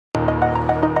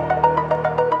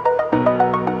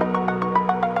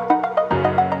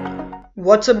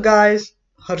What's up guys,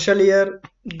 Harshal here.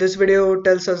 This video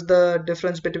tells us the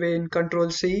difference between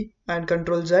Ctrl C and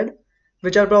Ctrl Z,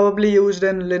 which are probably used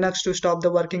in Linux to stop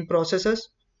the working processes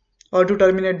or to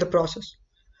terminate the process.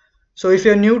 So if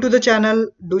you're new to the channel,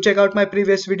 do check out my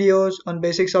previous videos on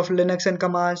basics of Linux and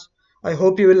commands. I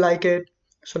hope you will like it.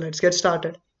 So let's get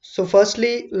started. So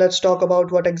firstly, let's talk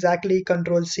about what exactly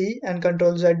Ctrl C and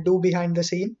Ctrl Z do behind the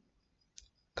scene.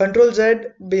 Ctrl Z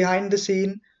behind the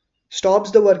scene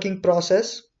stops the working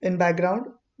process in background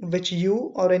which you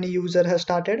or any user has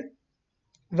started,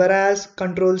 whereas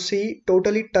Ctrl C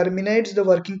totally terminates the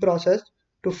working process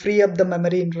to free up the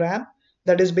memory in RAM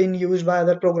that is being used by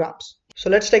other programs. So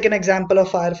let's take an example of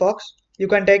Firefox. You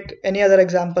can take any other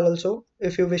example also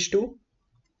if you wish to.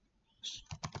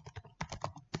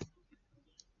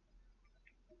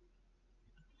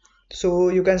 So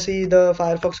you can see the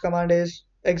Firefox command is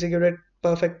executed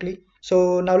perfectly.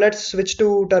 So now let's switch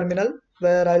to terminal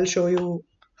where I'll show you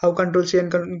how Ctrl C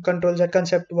and Ctrl Z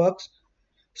concept works.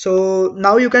 So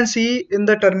now you can see in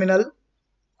the terminal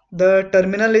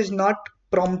is not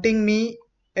prompting me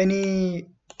any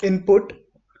input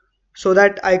so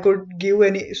that I can give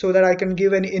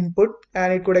any input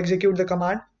and it could execute the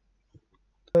command.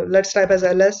 Let's type as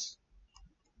ls,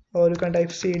 or you can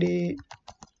type cd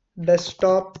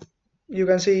desktop. You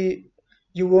can see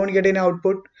you won't get any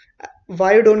output.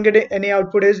 Why you don't get any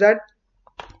output is that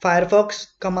Firefox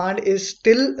command is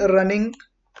still running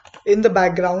in the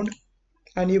background,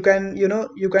 and you can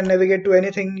navigate to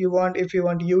anything you want. If you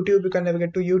want YouTube, you can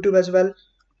navigate to YouTube as well.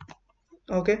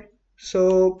 Okay,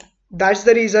 so that's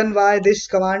the reason why this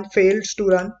command fails to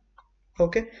run.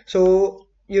 Okay, so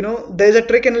there's a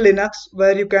trick in Linux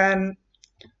where you can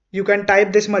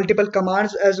type this multiple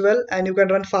commands as well, and you can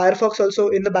run Firefox also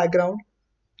in the background.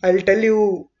 I'll tell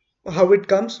you how it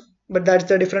comes, but that's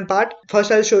the different part.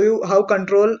 First, I'll show you how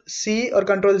Ctrl C or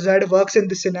Ctrl Z works in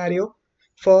this scenario.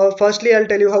 Firstly, I'll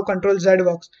tell you how Ctrl Z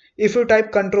works. If you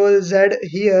type Ctrl Z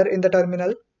here in the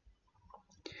terminal,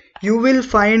 you will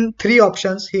find three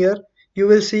options here. You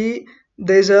will see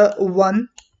there's a 1,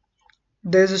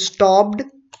 there's a stopped,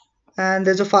 and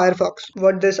there's a Firefox.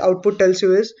 What this output tells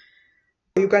you is,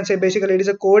 you can say basically it is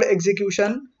a code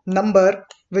execution number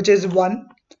which is 1,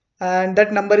 and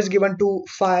that number is given to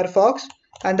Firefox,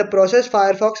 and the process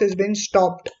Firefox is being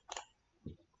stopped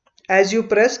as you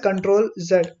press Ctrl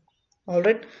Z.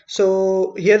 Alright,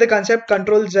 so here the concept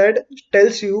Ctrl Z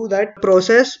tells you that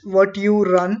process what you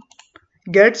run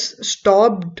gets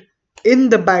stopped in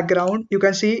the background. You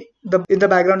can see in the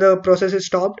background the process is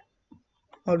stopped.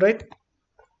 Alright,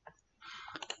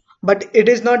 but it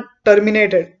is not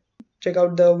terminated. Check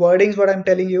out the wordings what I'm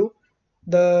telling you.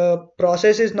 The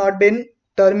process is not been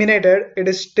terminated, it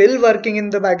is still working in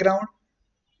the background.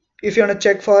 If you want to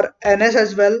check for ns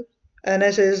as well,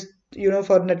 ns is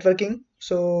for networking,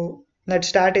 so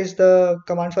netstat is the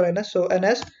command for ns. So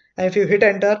ns, and if you hit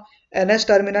enter, ns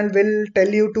terminal will tell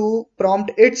you to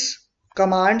prompt its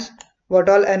commands, what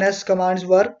all ns commands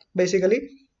work basically.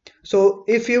 So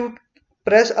if you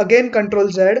press again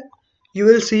Ctrl Z, you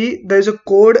will see there is a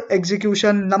code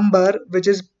execution number which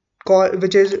is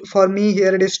for me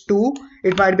here it is 2.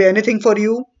 It might be anything for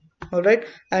you. Alright,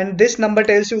 and this number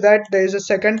tells you that there is a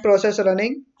second process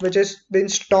running which has been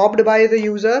stopped by the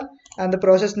user, and the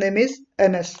process name is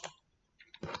ns.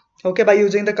 Okay, by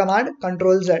using the command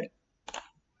Ctrl Z.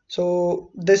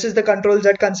 So this is the Ctrl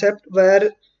Z concept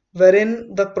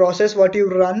wherein the process what you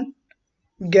run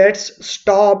gets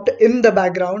stopped in the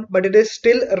background, but it is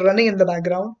still running in the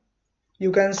background.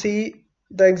 You can see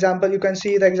the example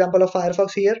of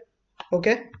Firefox here.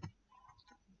 Okay,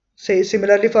 say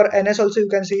similarly for ns also, you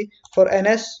can see for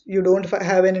ns you don't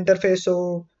have an interface,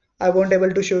 so I won't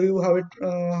able to show you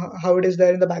how it is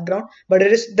there in the background, but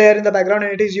it is there in the background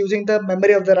and it is using the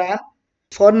memory of the RAM.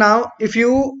 For now, if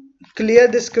you clear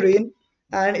this screen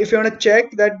and if you want to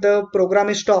check that the program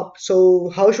is stopped, so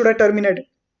how should I terminate it?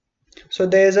 So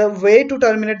there is a way to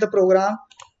terminate the program.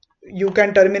 You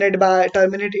can terminate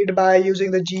it by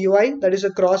using the GUI, that is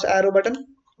a cross arrow button.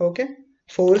 Okay,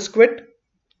 force quit.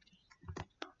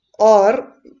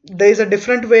 Or there is a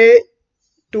different way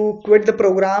to quit the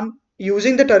program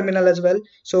using the terminal as well.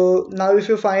 So now if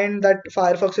you find that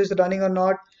Firefox is running or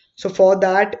not, so for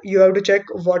that you have to check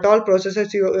what all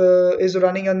processes is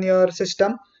running on your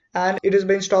system, and it is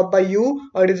being stopped by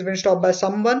you or it is being stopped by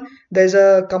someone. There's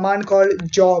a command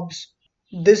called jobs.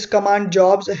 This command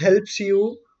jobs helps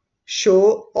you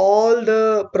show all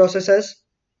the processes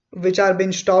which are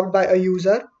being stopped by a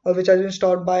user or which are being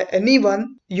stopped by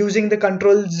anyone using the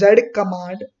Ctrl Z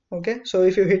command. Okay, so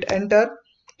if you hit enter,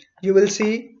 you will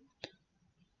see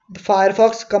the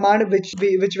Firefox command which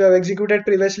we have executed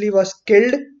previously was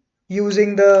killed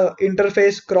using the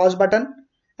interface cross button,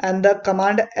 and the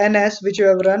command ns which you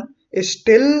have run is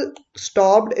still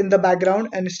stopped in the background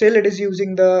and still it is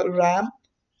using the RAM.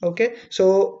 Okay,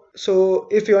 so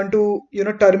if you want to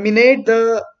terminate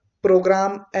the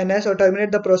program ns or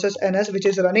terminate the process ns which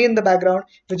is running in the background,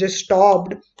 which is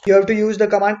stopped, you have to use the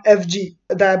command fg.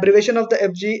 The abbreviation of the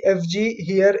fg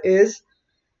here is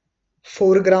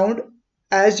foreground.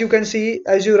 As you can see,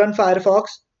 as you run Firefox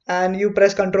and you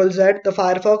press Ctrl Z, the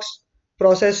Firefox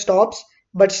process stops,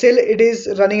 but still it is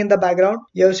running in the background.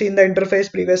 You have seen the interface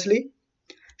previously.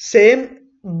 Same,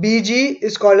 BG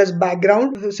is called as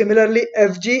background. Similarly,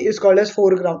 FG is called as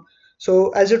foreground. So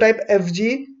as you type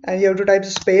FG and you have to type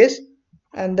space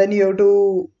and then you have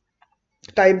to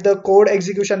type the code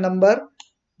execution number,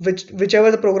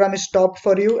 whichever the program is stopped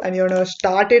for you, and you want to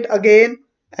start it again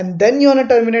and then you want to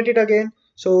terminate it again.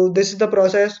 So this is the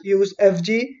process. Use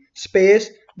FG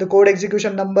space the code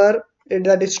execution number,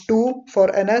 that is 2 for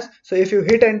ns. So if you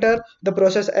hit enter, the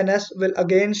process ns will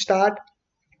again start,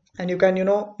 and you can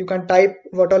you can type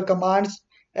what all commands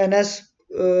ns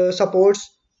supports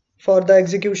for the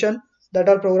execution. That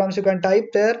are programs you can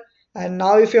type there. And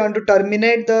now if you want to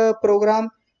terminate the program,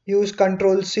 use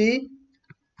Control C,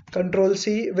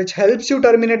 which helps you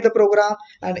terminate the program.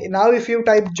 And now if you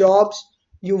type jobs,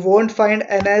 you won't find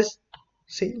ns.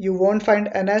 See, you won't find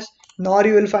ns, nor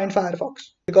you will find Firefox,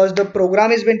 because the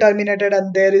program has been terminated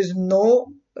and there is no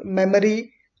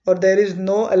memory, or there is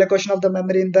no allocation of the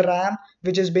memory in the RAM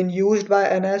which has been used by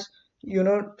ns.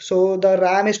 So the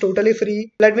RAM is totally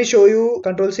free. Let me show you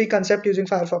Control C concept using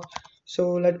Firefox.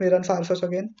 So let me run Firefox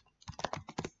again.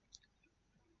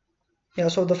 Yeah,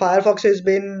 so the Firefox has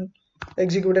been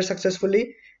executed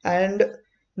successfully. And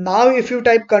now if you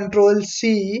type Control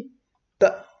C,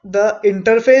 the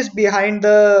interface behind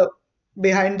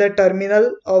the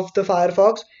terminal of the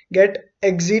Firefox get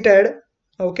exited.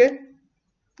 Okay,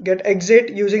 get exit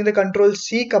using the Control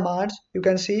C commands, you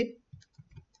can see.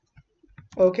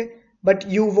 Okay, but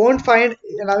you won't find,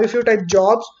 now if you type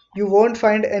jobs, you won't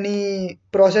find any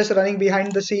process running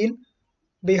behind the scene,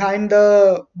 behind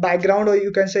the background, or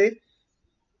you can say.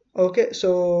 Okay,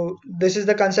 so this is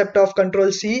the concept of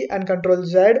Control C and Control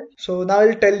Z. So now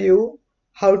I'll tell you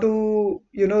how to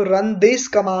run these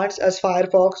commands as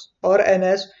Firefox or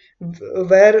ns,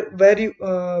 where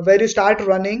you start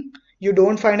running, you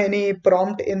don't find any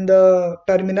prompt in the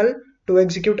terminal to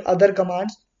execute other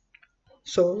commands.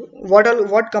 So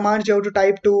what commands you have to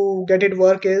type to get it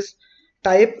work is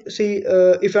type, see,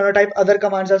 if you want to type other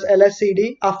commands as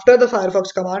lscd after the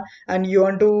Firefox command, and you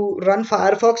want to run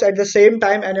Firefox at the same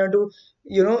time, and you want to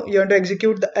you want to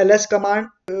execute the ls command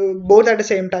both at the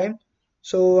same time.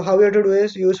 So how you have to do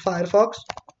is use Firefox.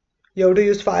 You have to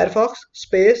use Firefox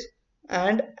space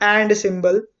and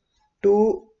symbol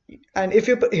to, and if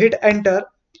you hit enter,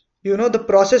 the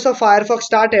process of Firefox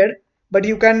started, but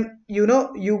you can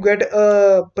you get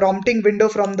a prompting window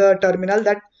from the terminal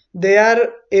that they are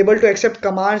able to accept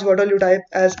commands what all you type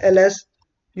as ls.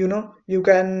 You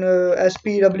can as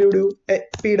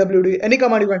pwd, any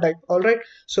command you can type. All right,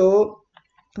 so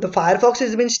the Firefox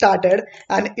has been started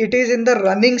and it is in the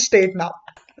running state now.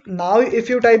 Now if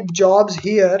you type jobs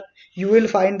here, you will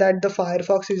find that the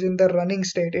Firefox is in the running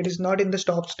state, it is not in the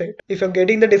stop state. If you're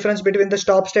getting the difference between the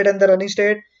stop state and the running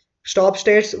state, stop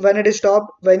states, when it is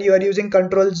stopped, when you are using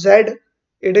Control Z,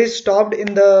 it is stopped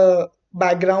in the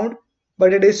background,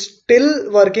 but it is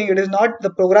still working. It is not, the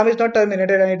program is not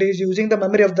terminated and it is using the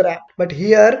memory of the RAM. But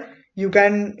here you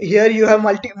have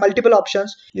multiple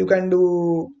options. You can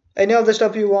do any of the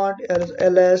stuff you want,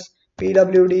 ls,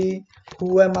 pwd,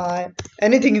 who am I,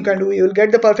 anything you can do. You will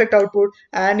get the perfect output,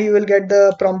 and you will get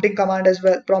the prompting command as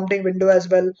well, prompting window as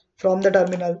well from the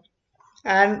terminal.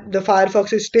 And the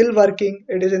Firefox is still working,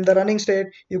 it is in the running state.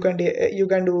 You can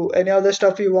do any other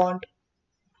stuff you want.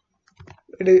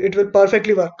 It will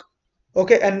perfectly work.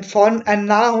 Okay, and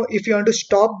now if you want to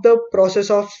stop the process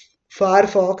of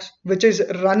Firefox which is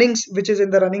in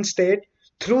the running state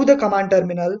through the command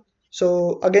terminal,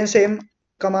 so again same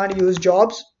command, use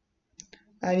jobs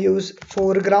and use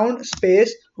foreground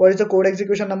space, what is the code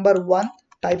execution number, 1,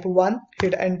 type 1,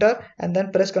 hit enter, and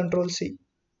then press Ctrl C.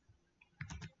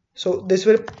 So this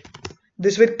will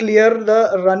clear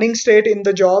the running state in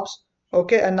the jobs.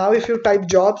 Okay, and now if you type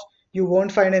jobs, you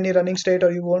won't find any running state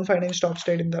or you won't find any stop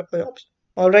state in the jobs.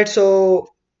 Alright, so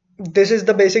this is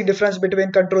the basic difference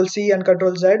between Control C and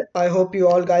Control Z. I hope you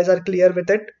all guys are clear with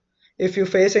it. If you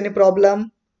face any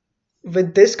problem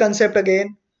with this concept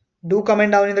again, do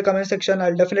comment down in the comment section.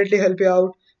 I'll definitely help you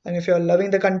out. And if you're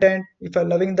loving the content, if you're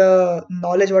loving the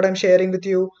knowledge what I'm sharing with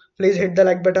you, please hit the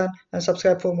like button and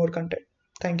subscribe for more content.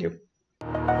 Thank you.